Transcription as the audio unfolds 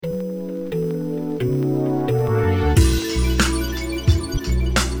Hey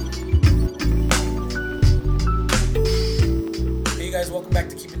guys, welcome back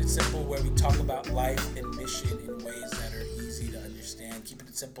to Keeping It Simple, where we talk about life and mission in ways that are easy to understand. Keeping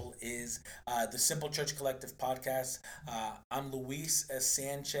It Simple is the Simple Church Collective podcast. I'm Luis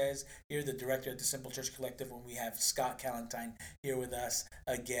Sanchez, here, the director at the Simple Church Collective, and we have Scott Calentine here with us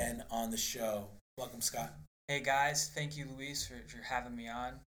again on the show. Welcome, Scott. Hey guys, thank you, Luis, for having me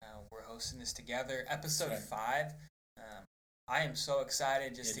on. We're hosting this together, episode 5. I am so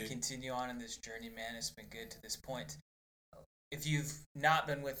excited to continue on in this journey, man. It's been good to this point. If you've not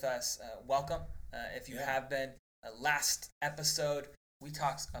been with us, welcome. If you have been, last episode, we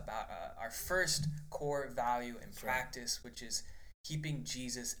talked about our first core value and practice, which is keeping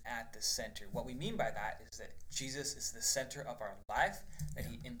Jesus at the center. What we mean by that is that Jesus is the center of our life, that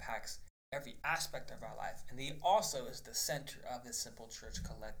he impacts every aspect of our life, and he also is the center of the Simple Church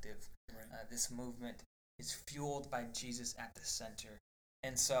Collective. This movement is fueled by Jesus at the center.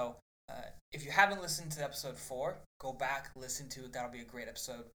 And so, if you haven't listened to episode 4, go back, listen to it. That'll be a great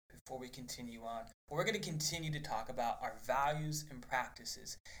episode before we continue on. But we're going to continue to talk about our values and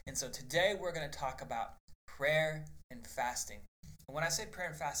practices. And so today we're going to talk about prayer and fasting. And when I say prayer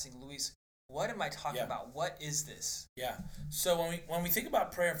and fasting, Luis, what am I talking about? What is this? Yeah. So when we think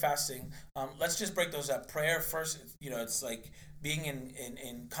about prayer and fasting, let's just break those up. Prayer first, it's like being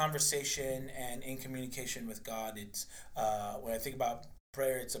in conversation and in communication with God. It's when I think about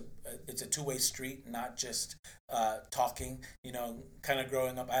prayer, it's a two-way street, not just talking. Kind of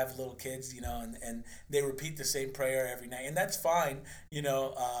growing up, I have little kids, and they repeat the same prayer every night, and that's fine. They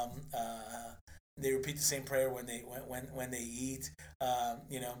repeat the same prayer when they eat.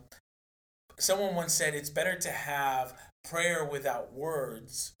 Someone once said it's better to have prayer without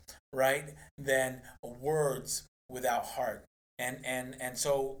words, right, than words without heart. And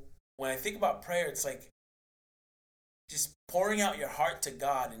so when I think about prayer, it's like just pouring out your heart to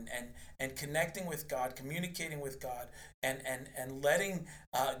God and connecting with God, communicating with God, and letting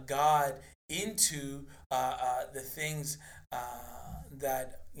God into the things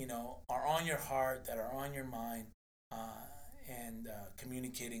that are on your heart, that are on your mind, and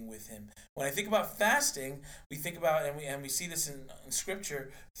communicating with Him. When I think about fasting, we think about, and we see this in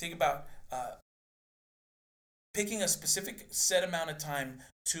Scripture, think about picking a specific set amount of time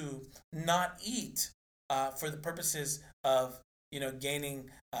to not eat for the purposes of gaining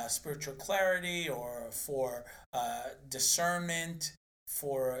spiritual clarity, or for discernment,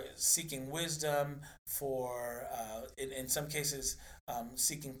 for seeking wisdom, for in some cases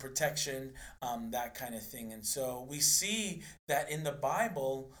seeking protection, that kind of thing. And so we see that in the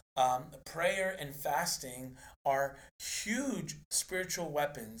Bible, prayer and fasting are huge spiritual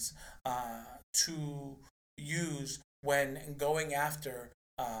weapons to use when going after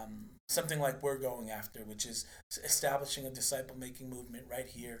something like we're going after, which is establishing a disciple-making movement right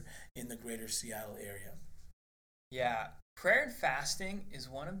here in the greater Seattle area. Yeah, prayer and fasting is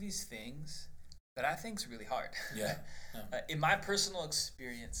one of these things that I think is really hard. Yeah. In my personal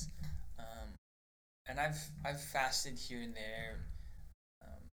experience, and I've fasted here and there.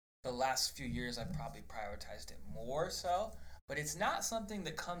 The last few years, I've probably prioritized it more so, but it's not something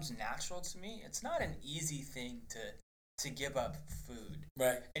that comes natural to me. It's not an easy thing to give up food.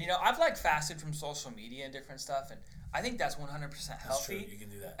 Right. And I've fasted from social media and different stuff, and I think that's 100% healthy. That's true. You can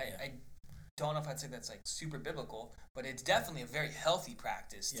do that. I don't know if I'd say that's super biblical, but it's definitely a very healthy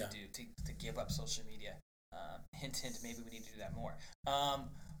practice to do, to give up social media. Hint, maybe we need to do that more.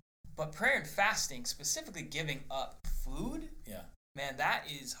 But prayer and fasting, specifically giving up food, man, that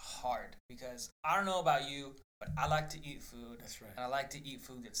is hard, because I don't know about you, but I like to eat food. That's right. And I like to eat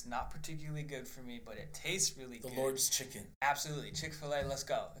food that's not particularly good for me, but it tastes really good. The Lord's chicken. Absolutely. Chick-fil-A, let's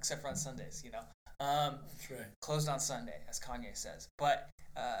go. Except for on Sundays, That's right. Closed on Sunday, as Kanye says. But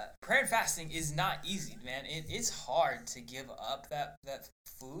prayer and fasting is not easy, man. It's hard to give up that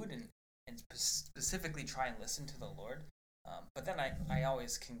food and specifically try and listen to the Lord. But then I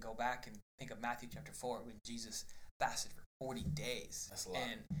always can go back and think of Matthew chapter 4, when Jesus fasted for 40 days. That's a lot.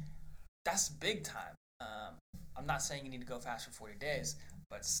 And that's big time. I'm not saying you need to go fast for 40 days,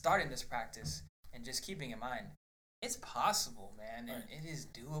 but starting this practice and just keeping in mind, it's possible, man, and it is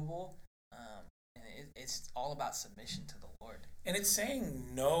doable. And it's all about submission to the Lord. And it's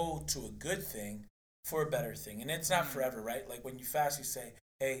saying no to a good thing for a better thing. And it's not forever, right? Like when you fast, you say,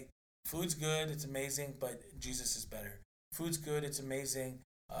 hey, food's good, it's amazing, but Jesus is better. Food's good, it's amazing,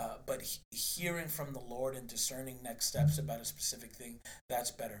 but hearing from the Lord and discerning next steps about a specific thing,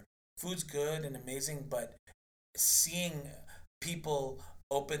 that's better. Food's good and amazing, but seeing people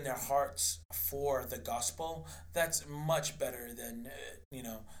open their hearts for the gospel, that's much better than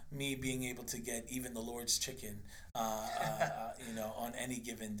me being able to get even the Lord's chicken on any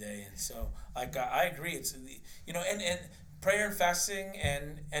given day. And so I agree. It's and prayer and fasting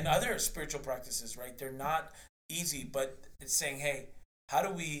and other spiritual practices, right? They're not easy, but it's saying, hey, how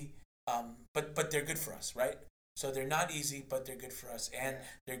do we but they're good for us, right? So they're not easy, but they're good for us, and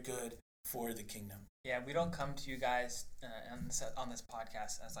they're good for the kingdom. Yeah, we don't come to you guys on this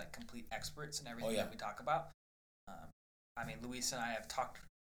podcast as like complete experts in everything that we talk about. I mean, Luis and I have talked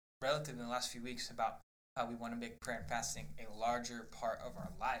relatively in the last few weeks about how we want to make prayer and fasting a larger part of our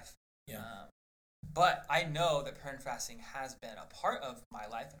life. Yeah. But I know that prayer and fasting has been a part of my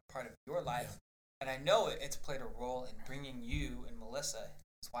life and a part of your life, and I know it's played a role in bringing you and Melissa,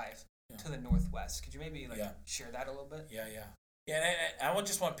 his wife, to the Northwest. Could you maybe share that a little bit? Yeah. Yeah, and I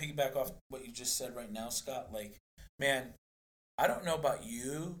just want to piggyback off what you just said right now, Scott. Like, man, I don't know about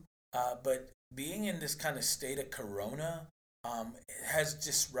you, but being in this kind of state of corona has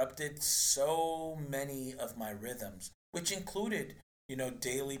disrupted so many of my rhythms, which included,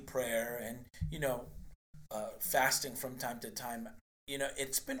 daily prayer and, fasting from time to time.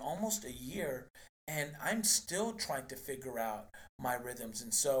 It's been almost a year, and I'm still trying to figure out my rhythms.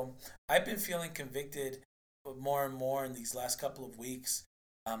 And so I've been feeling convicted more and more in these last couple of weeks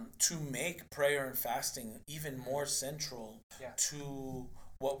to make prayer and fasting even more central to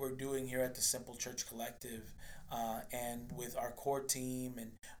what we're doing here at the Simple Church Collective and with our core team.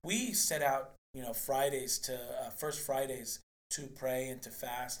 And we set out, Fridays first Fridays to pray and to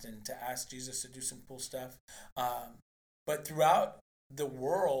fast and to ask Jesus to do some cool stuff. But throughout the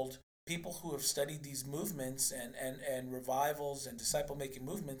world, people who have studied these movements and revivals and disciple-making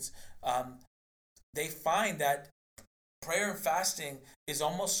movements, they find that prayer and fasting is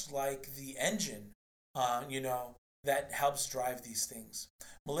almost like the engine, that helps drive these things.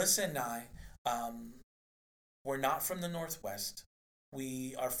 Melissa and I, we're not from the Northwest.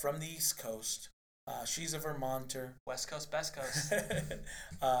 We are from the East Coast. She's a Vermonter. West Coast, best coast.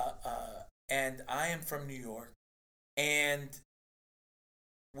 And I am from New York. And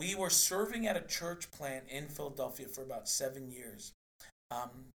we were serving at a church plant in Philadelphia for about 7 years.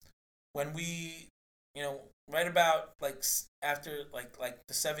 When we, right about after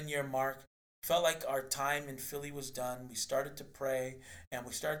the 7-year mark, felt like our time in Philly was done. We started to pray and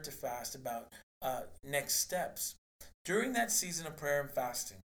we started to fast about next steps. During that season of prayer and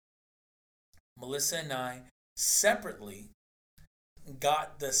fasting, Melissa and I separately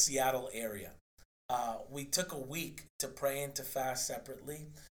got the Seattle area. We took a week to pray and to fast separately,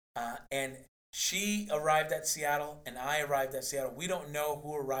 and she arrived at Seattle and I arrived at Seattle. We don't know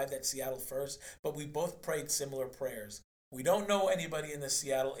who arrived at Seattle first, but we both prayed similar prayers. We don't know anybody in the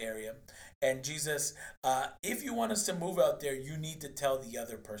Seattle area. And Jesus, if you want us to move out there, you need to tell the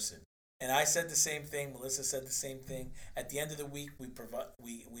other person. And I said the same thing. Melissa said the same thing. At the end of the week, we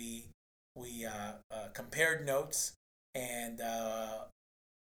compared notes, and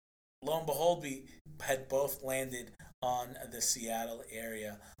lo and behold, we had both landed on the Seattle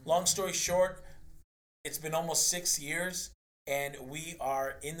area. Long story short, it's been almost 6 years, and we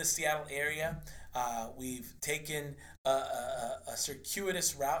are in the Seattle area. We've taken a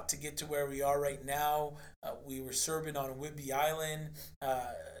circuitous route to get to where we are right now. We were serving on Whidbey Island.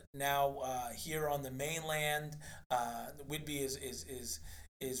 Now here on the mainland, Whidbey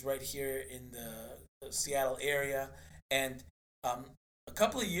is right here in the Seattle area, and a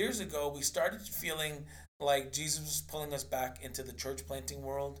couple of years ago, we started feeling like Jesus was pulling us back into the church planting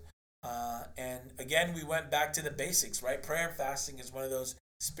world. And again, we went back to the basics, right? Prayer and fasting is one of those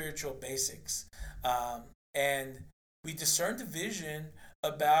spiritual basics. And we discerned a vision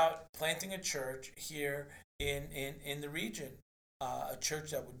about planting a church here in the region. A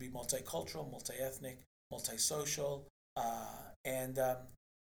church that would be multicultural, multi-ethnic, multi-social. And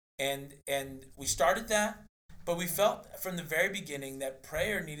we started that. But we felt from the very beginning that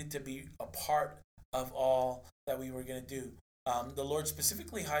prayer needed to be a part of all that we were going to do. The Lord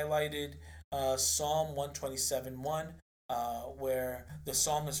specifically highlighted Psalm 127:1, where the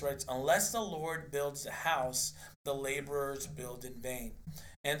psalmist writes, "Unless the Lord builds the house, the laborers build in vain."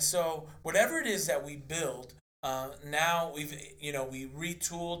 And so whatever it is that we build, now we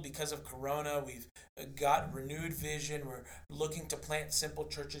retooled because of Corona. We've got renewed vision. We're looking to plant simple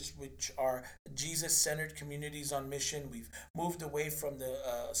churches, which are Jesus-centered communities on mission. We've moved away from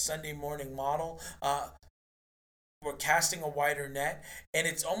the Sunday morning model. We're casting a wider net, and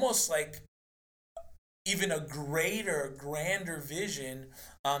it's almost like even a greater, grander vision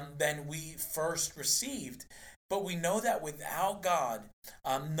than we first received. But we know that without God,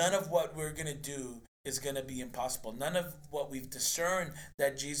 none of what we're going to do is going to be impossible. None of what we've discerned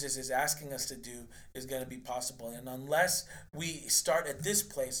that Jesus is asking us to do is going to be possible. And unless we start at this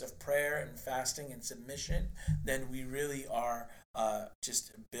place of prayer and fasting and submission, then we really are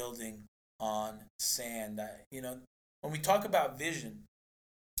just building on sand. When we talk about vision,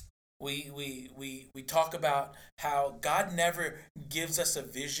 we talk about how God never gives us a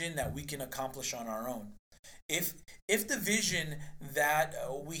vision that we can accomplish on our own. If the vision that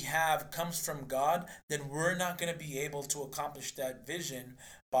we have comes from God, then we're not going to be able to accomplish that vision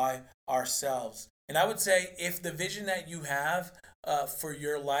by ourselves. And I would say if the vision that you have for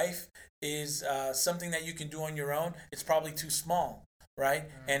your life is something that you can do on your own, it's probably too small, right?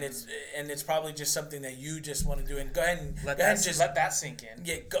 And it's probably just something that you just want to do. And go ahead and let that sink in.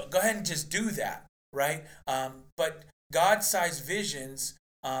 Yeah, go ahead and just do that, right? But God-sized visions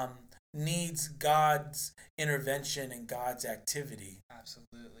needs God's intervention and God's activity.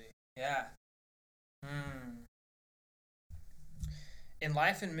 Absolutely. Yeah. In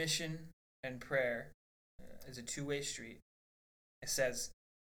life and mission and prayer is a two-way street. It says,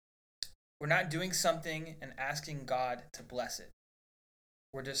 we're not doing something and asking God to bless it.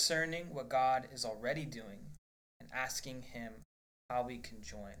 We're discerning what God is already doing and asking him how we can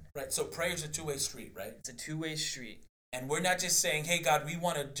join. Right. So prayer is a two-way street, right? It's a two-way street. And we're not just saying, hey, God, we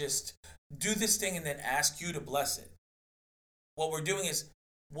want to just do this thing and then ask you to bless it. What we're doing is,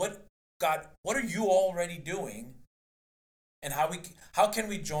 God, what are you already doing? And how can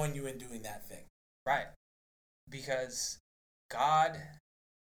we join you in doing that thing? Right. Because God,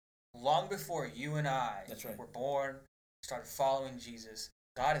 long before you and I were born, started following Jesus,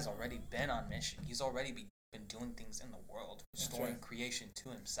 God has already been on mission. He's already been doing things in the world, restoring creation to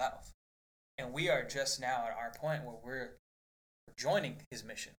himself. And we are just now at our point where we're joining his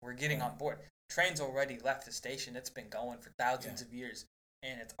mission. We're getting on board. Train's already left the station. It's been going for thousands of years.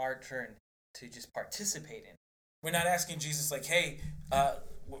 And it's our turn to just participate in it. We're not asking Jesus like, hey,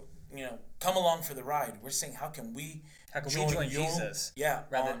 come along for the ride. We're saying, how can we join Jesus? Yeah.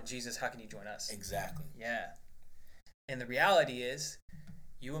 Rather than Jesus, how can you join us? Exactly. Yeah. And the reality is,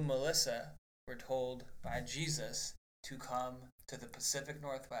 you and Melissa were told by Jesus to come to the Pacific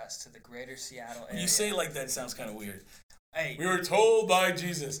Northwest, to the greater Seattle area. When you say it like that, it sounds kind of weird. Hey, we were told by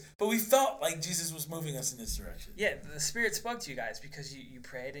Jesus, but we felt like Jesus was moving us in this direction. Yeah, the Spirit spoke to you guys because you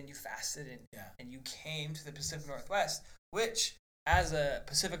prayed and you fasted and you came to the Pacific Northwest, which, as a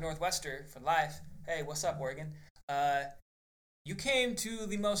Pacific Northwester for life, hey, what's up, Oregon? You came to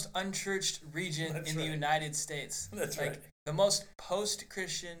the most unchurched region the United States. That's right. The most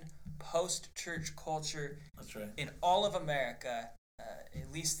post-Christian, post-church culture in all of America,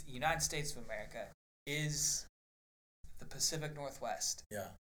 at least the United States of America, is the Pacific Northwest. Yeah.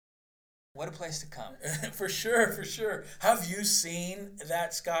 What a place to come. For sure. Have you seen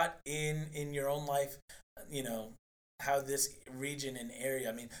that, Scott, in your own life? How this region and area,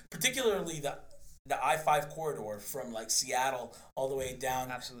 I mean, particularly the I-5 corridor from like Seattle all the way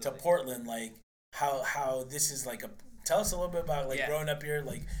down to Portland, like how this is like tell us a little bit about growing up here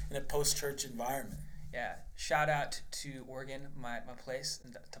like in a post-church environment. Yeah. Shout out to Oregon, my place,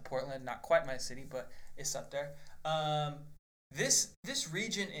 to Portland, not quite my city, but it's up there. This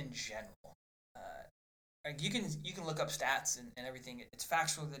region in general, you can look up stats and everything. It's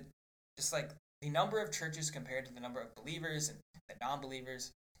factual that just like the number of churches compared to the number of believers and the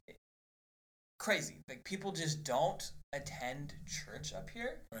non-believers, crazy. Like people just don't attend church up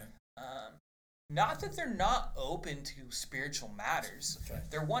here. Right. Not that they're not open to spiritual matters. That's right.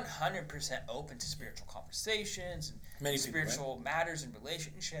 They're 100% open to spiritual conversations and spiritual matters and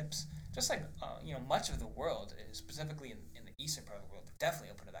relationships. Just like much of the world, specifically in the eastern part of the world, they're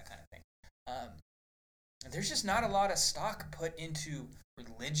definitely open to that kind of thing. There's just not a lot of stock put into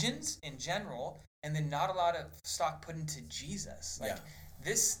religions in general, and then not a lot of stock put into Jesus.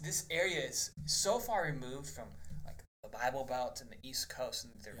 This area is so far removed from like the Bible Belt and the East Coast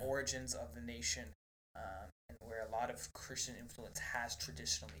and their origins of the nation, and where a lot of Christian influence has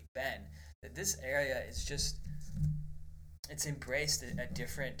traditionally been, that this area is just, it's embraced a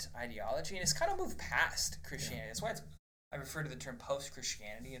different ideology, and it's kind of moved past Christianity. That's why I refer to the term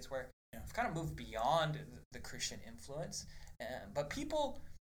post-Christianity. It's where we've kind of moved beyond the Christian influence. But people,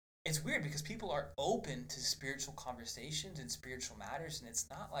 it's weird because people are open to spiritual conversations and spiritual matters, and it's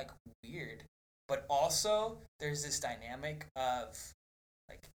not like weird. But also, there's this dynamic of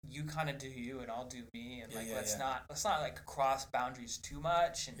like you kind of do you and I'll do me, and let's not like cross boundaries too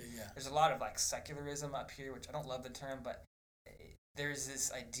much. And there's a lot of like secularism up here, which I don't love the term, but there's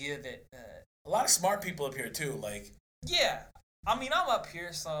this idea that a lot of smart people up here too, like I mean, I'm up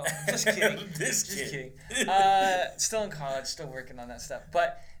here, so just kidding. Just kidding. Still in college, still working on that stuff.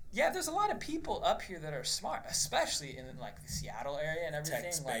 But Yeah, there's a lot of people up here that are smart, especially in like the Seattle area and everything.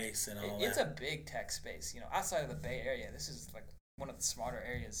 Tech space like, and all it's that. a big tech space. Outside of the Bay Area, this is like one of the smarter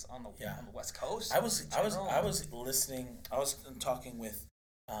areas on the West Coast. I was listening. I was talking with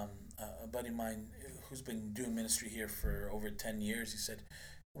um, a buddy of mine who's been doing ministry here for over 10 years. He said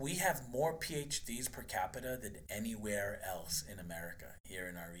we have more PhDs per capita than anywhere else in America here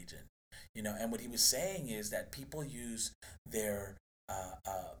in our region. And what he was saying is that people use their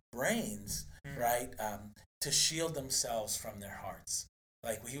brains, right, to shield themselves from their hearts.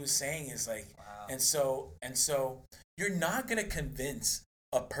 Like what he was saying is like, wow. and so you're not gonna convince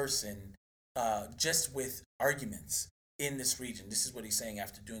a person just with arguments in this region. This is what he's saying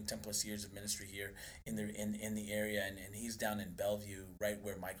after doing 10+ years of ministry here in the area, and he's down in Bellevue, right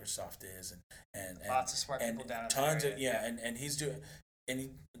where Microsoft is, and lots of smart people down in tons of and he's doing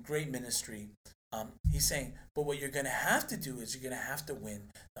great ministry. He's saying, but what you're going to have to do is you're going to have to win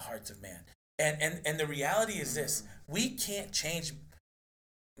the hearts of man. And the reality is this: we can't change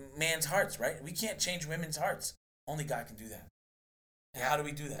man's hearts, right? We can't change women's hearts. Only God can do that. Yeah, how do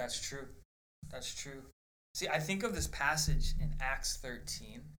we do that? That's true. That's true. See, I think of this passage in Acts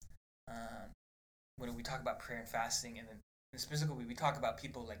 13, when we talk about prayer and fasting, and then specifically we talk about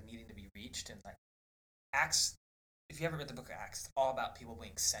people like needing to be reached, and like Acts. If you haven't read the book of Acts, it's all about people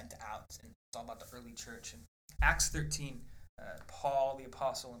being sent out, and it's all about the early church. And Acts 13, Paul the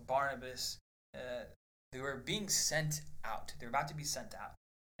apostle and Barnabas, they were being sent out. They were about to be sent out,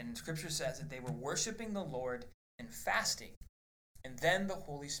 and Scripture says that they were worshiping the Lord and fasting. And then the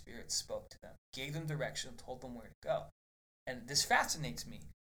Holy Spirit spoke to them, gave them direction, told them where to go. And this fascinates me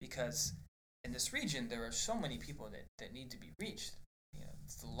because in this region, there are so many people that need to be reached.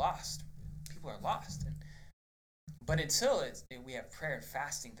 It's the lost. People are lost. But until we have prayer and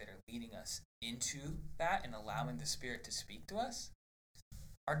fasting that are leading us into that and allowing the Spirit to speak to us,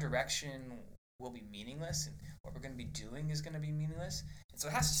 our direction will be meaningless, and what we're going to be doing is going to be meaningless. And so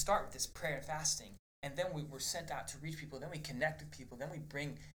it has to start with this prayer and fasting. And then we're sent out to reach people. Then we connect with people. Then we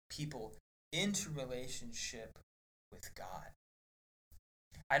bring people into relationship with God.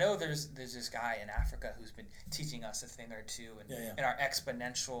 I know there's this guy in Africa who's been teaching us a thing or two, in our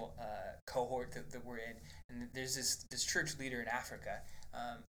exponential cohort that we're in. And there's this church leader in Africa.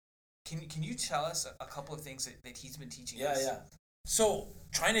 Can you tell us a couple of things that he's been teaching us? Yeah. So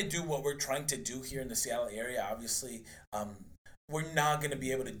trying to do what we're trying to do here in the Seattle area, obviously, we're not going to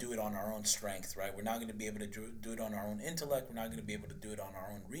be able to do it on our own strength, right? We're not going to be able to do it on our own intellect. We're not going to be able to do it on our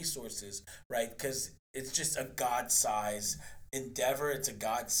own resources, right? Because it's just a God-sized endeavor. It's a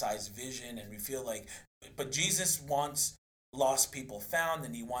God-sized vision, and we feel like, but Jesus wants lost people found,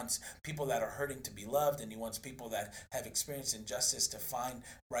 and he wants people that are hurting to be loved, and he wants people that have experienced injustice to find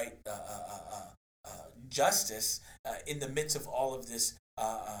right justice in the midst of all of this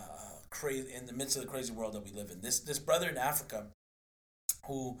crazy, in the midst of the crazy world that we live in. This brother in Africa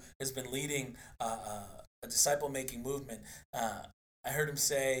who has been leading a disciple-making movement, I heard him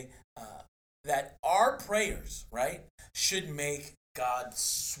say that our prayers, right, should make God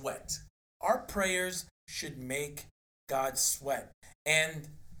sweat. Our prayers should make God sweat. And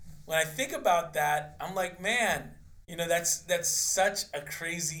when I think about that, I'm like, man, that's such a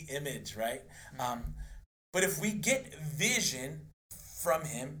crazy image, right? But if we get vision from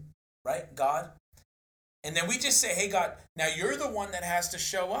him, right, God, and then we just say, hey, God, now you're the one that has to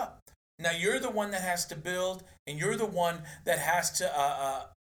show up. Now you're the one that has to build, and you're the one that has to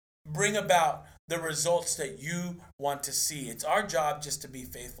bring about the results that you want to see. It's our job just to be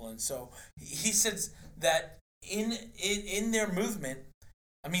faithful. And so he says that in their movement,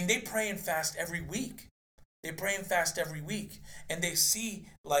 I mean, they pray and fast every week. They pray and fast every week. And they see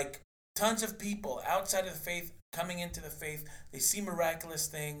like tons of people outside of the faith coming into the faith. They see miraculous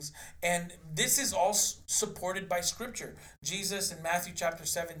things. And this is all supported by Scripture. Jesus in Matthew chapter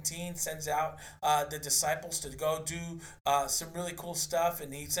 17 sends out the disciples to go do some really cool stuff.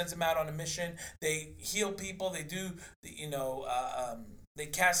 And he sends them out on a mission. They heal people. They do, they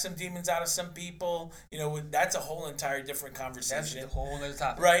cast some demons out of some people. That's a whole entire different conversation. That's a whole other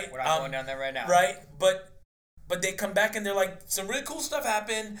topic. Right? We're not going down there right now. Right? But they come back and they're like, some really cool stuff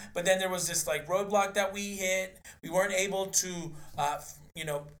happened, but then there was this like roadblock that we hit. We weren't able to,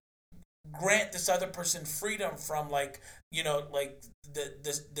 grant this other person freedom from like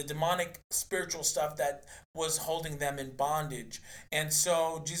the demonic spiritual stuff that was holding them in bondage. And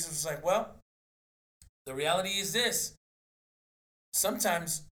so Jesus was like, well, the reality is this.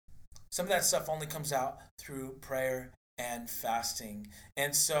 Sometimes some of that stuff only comes out through prayer and fasting.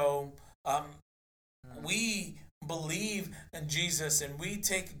 And so we believe in Jesus and we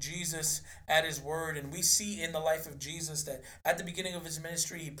take Jesus at his word, and we see in the life of Jesus that at the beginning of his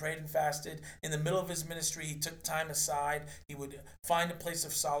ministry he prayed and fasted. In the middle of his ministry he took time aside. He would find a place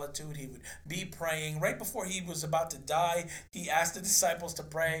of solitude. He would be praying. Right before he was about to die, he asked the disciples to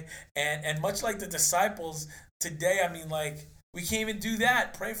pray, and much like the disciples today, I mean, like, we can't even do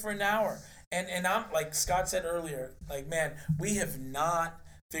that. Pray for an hour. And I'm like Scott said earlier, like, man, we have not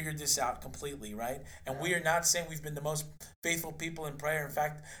figured this out completely, right? And we are not saying we've been the most faithful people in prayer. In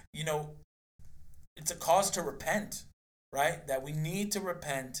fact, it's a cause to repent, right? That we need to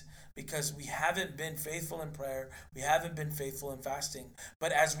repent because we haven't been faithful in prayer. We haven't been faithful in fasting.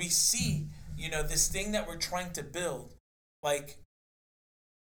 But as we see, this thing that we're trying to build, like,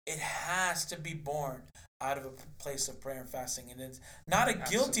 it has to be born out of a place of prayer and fasting. And it's not a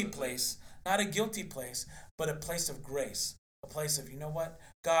guilty place, but a place of grace. A place of, you know what?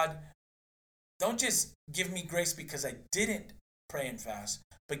 God, don't just give me grace because I didn't pray and fast,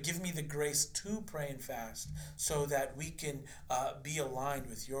 but give me the grace to pray and fast so that we can be aligned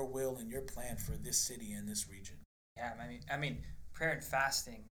with your will and your plan for this city and this region. Yeah, I mean, prayer and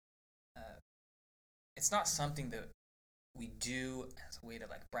fasting, it's not something that we do as a way to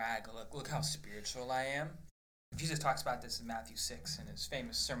like brag. Look how spiritual I am. Jesus talks about this in Matthew 6 in his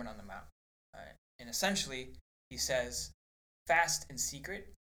famous Sermon on the Mount. And essentially, he says, fast in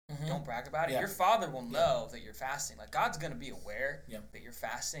secret. Mm-hmm. Don't brag about it. Yeah. Your Father will know that you're fasting. Like, God's going to be aware that you're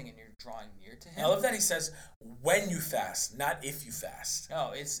fasting and you're drawing near to him. I love that he says, when you fast, not if you fast.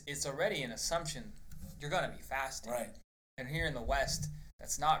 No, it's already an assumption you're going to be fasting. Right. And here in the West,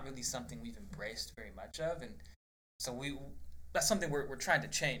 that's not really something we've embraced very much of. And so that's something we're trying to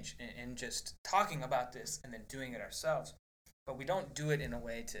change and just talking about this and then doing it ourselves. But we don't do it in a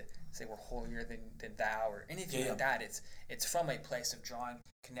way to say we're holier than thou or anything like that. It's from a place of drawing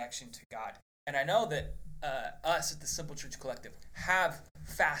connection to God. And I know that us at the Simple Church Collective have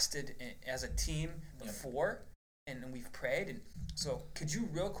fasted as a team before, and we've prayed. And so could you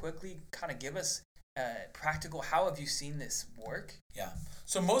real quickly kind of give us practical, how have you seen this work? Yeah.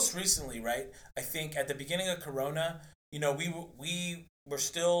 So most recently, right, I think at the beginning of Corona, we were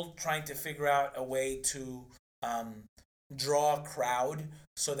still trying to figure out a way to draw a crowd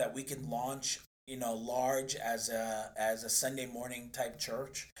so that we can launch large as a Sunday morning type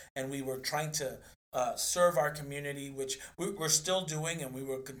church, and we were trying to serve our community, which we're still doing and we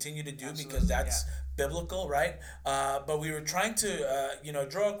will continue to do. Absolutely, because that's biblical, right? But we were trying to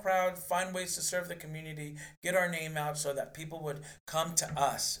draw a crowd, find ways to serve the community, get our name out so that people would come to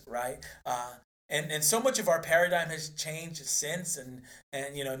us, right? And so much of our paradigm has changed since, and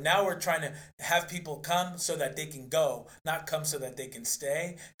now we're trying to have people come so that they can go, not come so that they can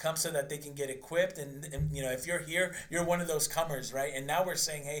stay, come so that they can get equipped. And if you're here, you're one of those comers, right? And now we're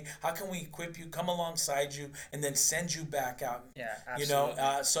saying, hey, how can we equip you, come alongside you, and then send you back out? Yeah,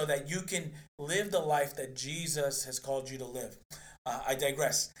 absolutely. So that you can live the life that Jesus has called you to live. I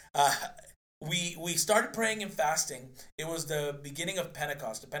digress. We started praying and fasting. It was the beginning of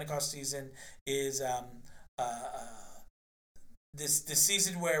Pentecost. The Pentecost season is this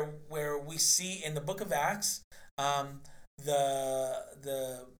season where we see in the book of Acts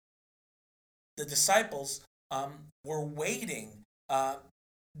the disciples were waiting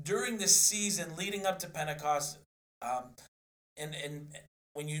during this season leading up to Pentecost. And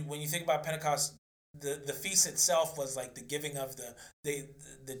when you think about Pentecost, the feast itself was like the giving of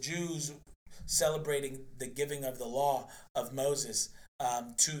the Jews celebrating the giving of the law of Moses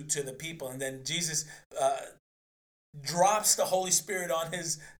to the people. And then Jesus drops the Holy Spirit on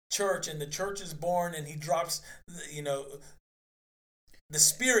his church, and the church is born, and he drops the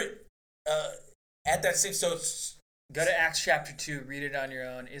Spirit at that same. So go to Acts chapter 2, read it on your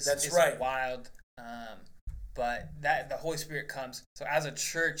own. It's right. Wild. But that the Holy Spirit comes. So as a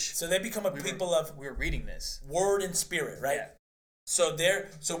church, so they become we're reading this word and spirit, right? Yeah. So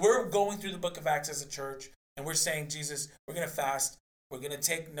we're going through the book of Acts as a church, and we're saying, Jesus, we're going to fast. We're going to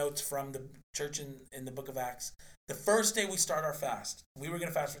take notes from the church in the book of Acts. The first day we start our fast, we were going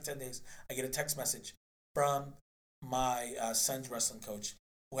to fast for 10 days. I get a text message from my son's wrestling coach,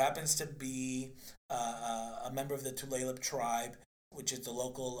 who happens to be a member of the Tulalip tribe, which is the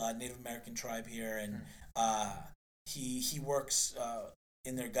local Native American tribe here, and he works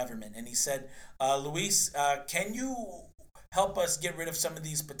in their government. And he said, Luis, can you help us get rid of some of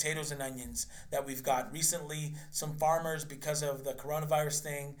these potatoes and onions that we've got? Recently, some farmers, because of the coronavirus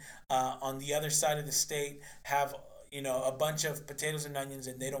thing, on the other side of the state have a bunch of potatoes and onions,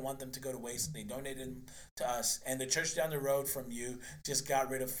 and they don't want them to go to waste. They donated them to us, and the church down the road from you just got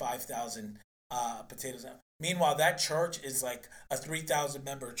rid of 5,000 potatoes. Meanwhile, that church is like a 3,000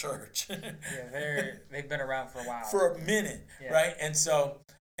 member church. Yeah, they've been around for a while. For a minute, yeah. right? And so,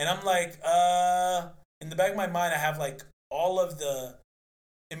 and I'm like, in the back of my mind, I have like all of the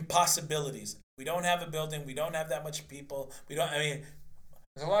impossibilities. We don't have a building. We don't have that much people. We don't. I mean,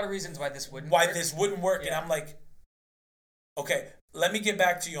 there's a lot of reasons why this wouldn't. Why work. this wouldn't work, Yeah. and I'm like, okay, let me get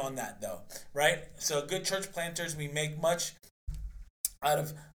back to you on that though, right? So, good church planters, we make much out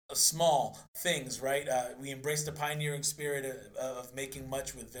of small things, right? We embrace the pioneering spirit of making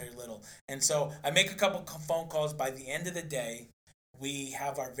much with very little. And so I make a couple phone calls. By the end of the day, we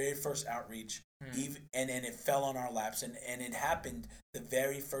have our very first outreach, and it fell on our laps. And it happened the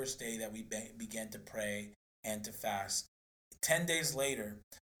very first day that we began to pray and to fast. 10 days later,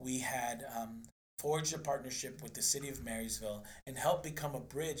 we had forged a partnership with the city of Marysville and helped become a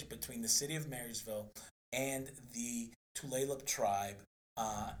bridge between the city of Marysville and the Tulalip tribe,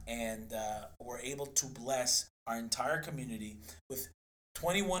 and were able to bless our entire community with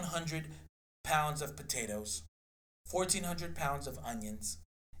 2,100 pounds of potatoes, 1,400 pounds of onions,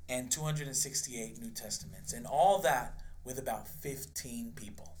 and 268 New Testaments, and all that with about 15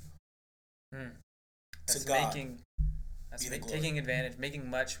 people. That's taking advantage, making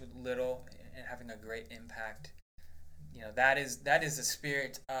much with little, and having a great impact. You know, that is the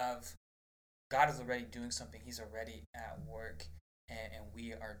spirit of God is already doing something. He's already at work, and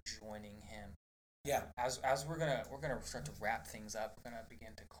we are joining Him. Yeah. As we're gonna start to wrap things up, we're gonna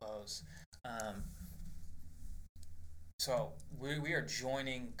begin to close. So we are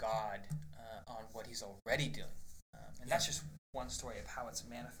joining God on what He's already doing, and that's just one story of how it's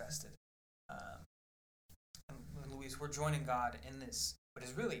manifested. And Luis, we're joining God in this, but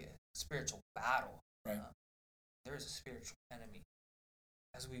it's really a spiritual battle. Right. There is a spiritual enemy.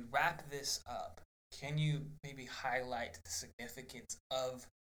 As we wrap this up, can you maybe highlight the significance of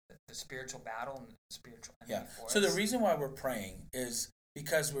the spiritual battle and the spiritual enemy for us? So the reason why we're praying is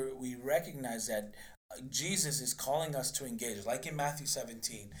because we recognize that Jesus is calling us to engage, like in Matthew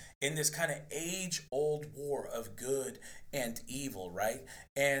 17, in this kind of age-old war of good and evil, right?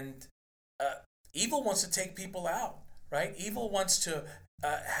 And evil wants to take people out, right? Evil wants to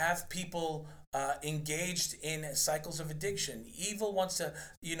have people engaged in cycles of addiction. Evil wants to,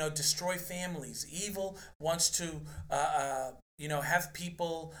 destroy families. Evil wants to, have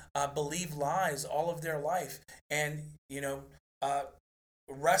people believe lies all of their life, and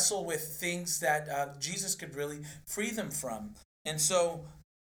wrestle with things that Jesus could really free them from. And so,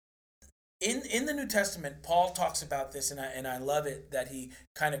 in the New Testament, Paul talks about this, and I love it that he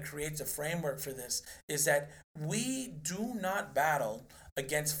kind of creates a framework for this, is that we do not battle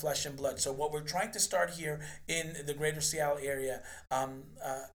against flesh and blood. So what we're trying to start here in the greater Seattle area,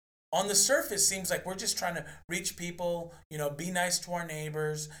 on the surface seems like we're just trying to reach people, be nice to our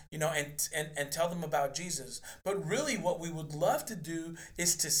neighbors, and tell them about Jesus. But really what we would love to do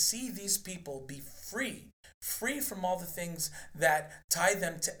is to see these people be free from all the things that tie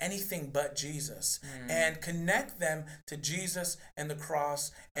them to anything but Jesus, and connect them to Jesus and the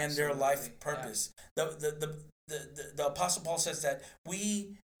cross and their life purpose. Yeah. The Apostle Paul says that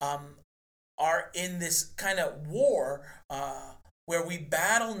we are in this kind of war where we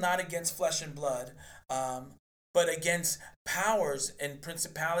battle not against flesh and blood, but against powers and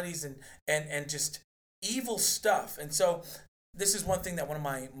principalities and just evil stuff. And so this is one thing that one of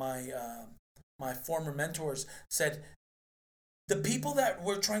my former mentors said: the people that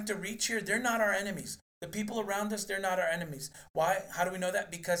we're trying to reach here, they're not our enemies. The people around us, they're not our enemies. Why? How do we know that?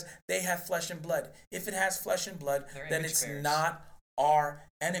 Because they have flesh and blood. If it has flesh and blood, then it's not our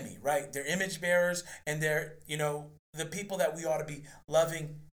enemy, right? They're image bearers, and they're, the people that we ought to be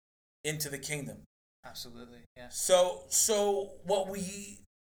loving into the kingdom. Absolutely, yeah. So what we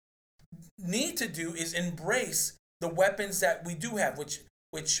need to do is embrace the weapons that we do have,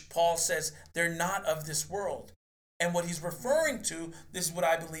 which Paul says they're not of this world. And what he's referring to, this is what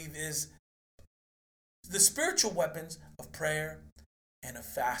I believe is the spiritual weapons of prayer and of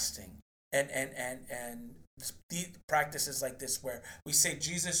fasting and the practices like this, where we say,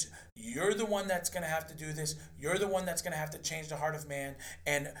 Jesus, you're the one that's going to have to do this. You're the one that's going to have to change the heart of man.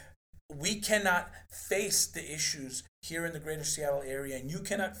 And we cannot face the issues here in the greater Seattle area, and you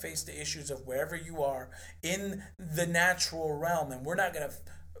cannot face the issues of wherever you are in the natural realm, and we're not going to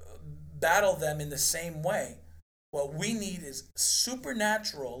battle them in the same way. What we need is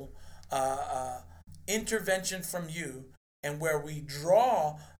supernatural intervention from you, and where we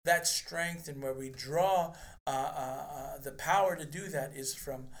draw that strength and where we draw the power to do that is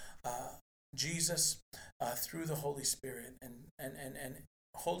from Jesus through the Holy Spirit, and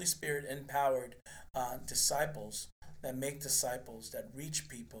Holy Spirit empowered disciples that make disciples, that reach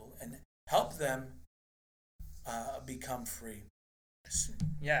people and help them become free.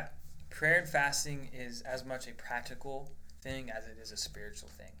 Yeah, prayer and fasting is as much a practical thing as it is a spiritual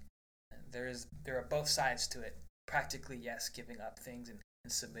thing. There are both sides to it. Practically, yes, giving up things and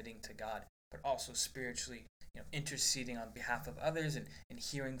submitting to God, but also spiritually, interceding on behalf of others and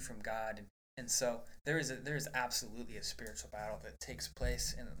hearing from God. And so there is absolutely a spiritual battle that takes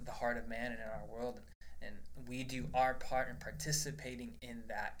place in the heart of man and in our world. And we do our part in participating in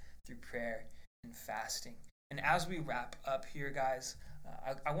that through prayer and fasting. And as we wrap up here, guys,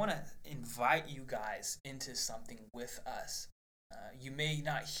 I want to invite you guys into something with us. You may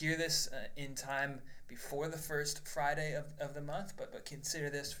not hear this in time before the first Friday of the month, but consider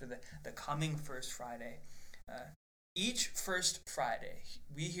this for the coming first Friday. Each first Friday,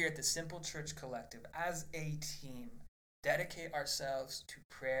 we here at the Simple Church Collective, as a team, dedicate ourselves to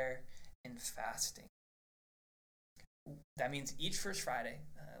prayer and fasting. That means each first Friday,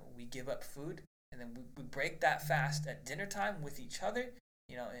 we give up food, and then we break that fast at dinner time with each other.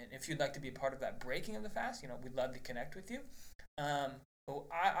 And if you'd like to be a part of that breaking of the fast, we'd love to connect with you. But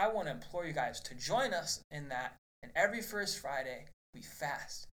I want to implore you guys to join us in that. And every first Friday, we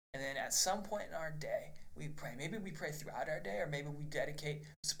fast. And then at some point in our day, we pray. Maybe we pray throughout our day, or maybe we dedicate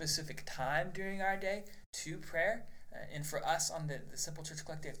specific time during our day to prayer. And for us on the Simple Church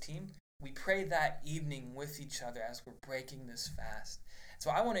Collective team, we pray that evening with each other as we're breaking this fast. So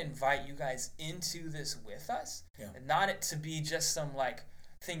I want to invite you guys into this with us. Yeah. Not it to be just some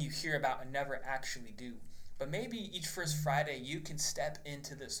thing you hear about and never actually do. But maybe each first Friday you can step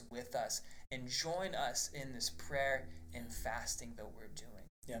into this with us and join us in this prayer and fasting that we're doing.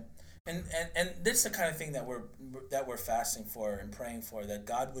 Yeah. And this is the kind of thing that we're fasting for and praying for, that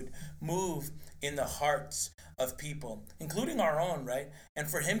God would move in the hearts of people, including our own, right? And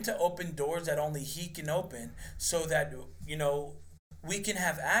for him to open doors that only he can open, so that, we can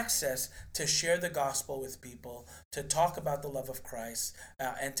have access to share the gospel with people, to talk about the love of Christ,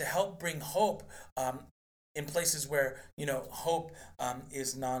 and to help bring hope in places where, hope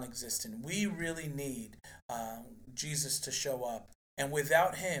is non-existent. We really need Jesus to show up. And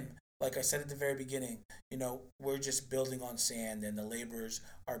without him, like I said at the very beginning, we're just building on sand, and the laborers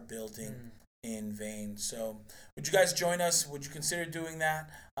are building in vain. So would you guys join us? Would you consider doing that?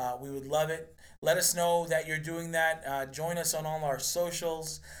 We would love it. Let us know that you're doing that. Join us on all our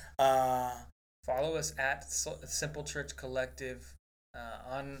socials. Follow us at Simple Church Collective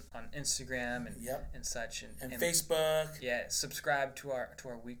on Instagram and such, and Facebook. Yeah, subscribe to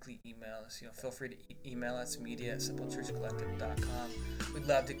our weekly emails. Feel free to email us, media@simplechurchcollective.com. We'd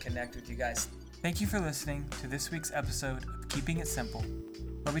love to connect with you guys. Thank you for listening to this week's episode of Keeping It Simple,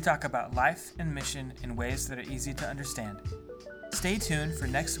 where we talk about life and mission in ways that are easy to understand. Stay tuned for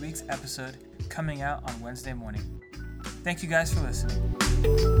next week's episode coming out on Wednesday morning. Thank you guys for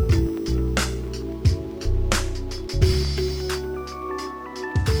listening.